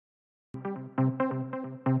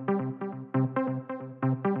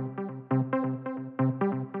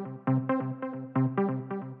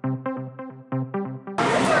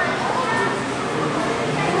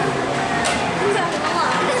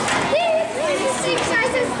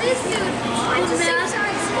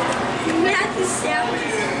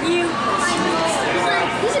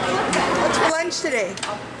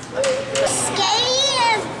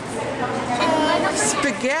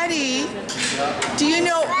spaghetti. Do you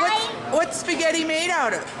know what's spaghetti made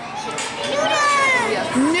out of?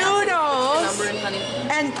 Noodles.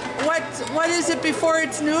 And what is it before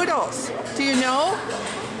it's noodles? Do you know?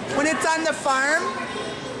 When it's on the farm?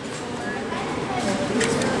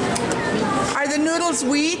 Are the noodles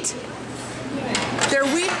wheat? They're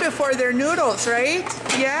wheat before they're noodles, right?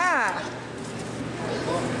 Yeah.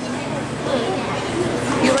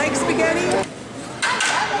 You like spaghetti?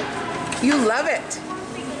 You love it.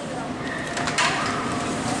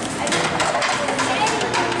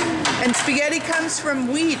 And spaghetti comes from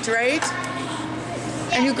wheat, right?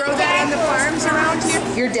 And you grow that on the farms around here?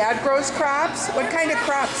 Your dad grows crops? What kind of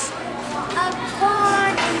crops?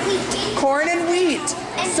 Corn and wheat. Corn and wheat.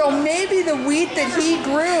 So maybe the wheat that he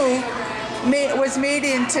grew was made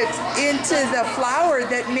into the flour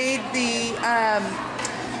that made the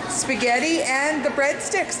spaghetti and the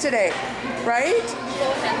breadsticks today, right?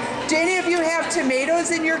 Do any of you have tomatoes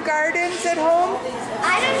in your gardens at home?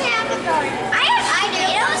 I don't have a garden. I have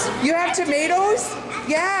tomatoes. You have tomatoes?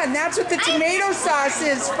 Yeah, and that's what the tomato sauce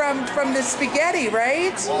is from the spaghetti,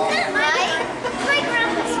 right? My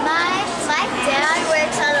dad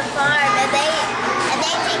works on a farm, and they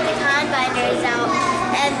take the combiners out,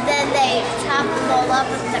 and then they chop them all up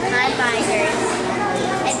with the combiners,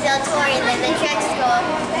 and they'll toy, and then the trucks go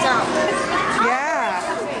dump. Yeah,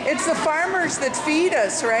 it's the farmers that feed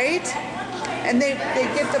us, right? And they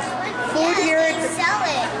get the food here. They sell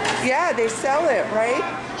it. Yeah, they sell it, right?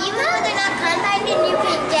 Even though they're not combined, and you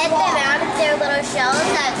can get them out of their little shells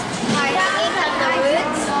that are hanging from the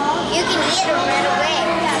roots, you can eat them right away.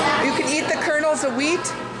 You can eat the kernels of wheat?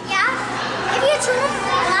 Yeah. If you chew them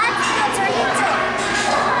flat, they'll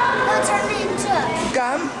turn into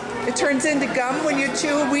gum. It turns into gum when you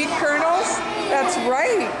chew wheat kernels? That's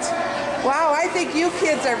right. Wow, I think you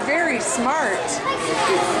kids are very smart.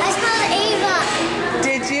 I spelled Ava.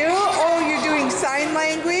 Did you? Oh, you're doing sign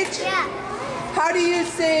language? Yeah. How do you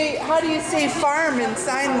say farm in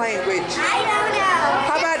sign language? I don't know.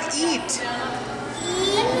 How about eat?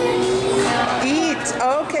 Eat.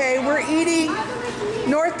 Okay, we're eating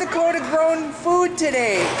North Dakota grown food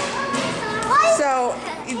today. So,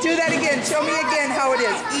 do that again. Show me again how it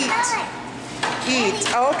is. Eat.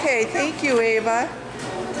 Eat. Okay, thank you, Ava.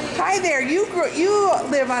 Hi there. You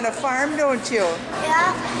live on a farm, don't you?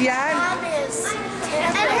 Yeah. Yeah. Mom is.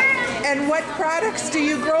 And what products do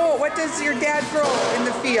you grow? What does your dad grow in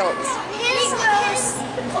the fields? He grows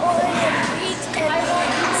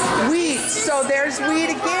wheat. So there's wheat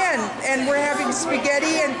again. And we're having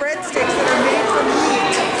spaghetti and breadsticks that are made from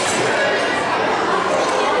wheat.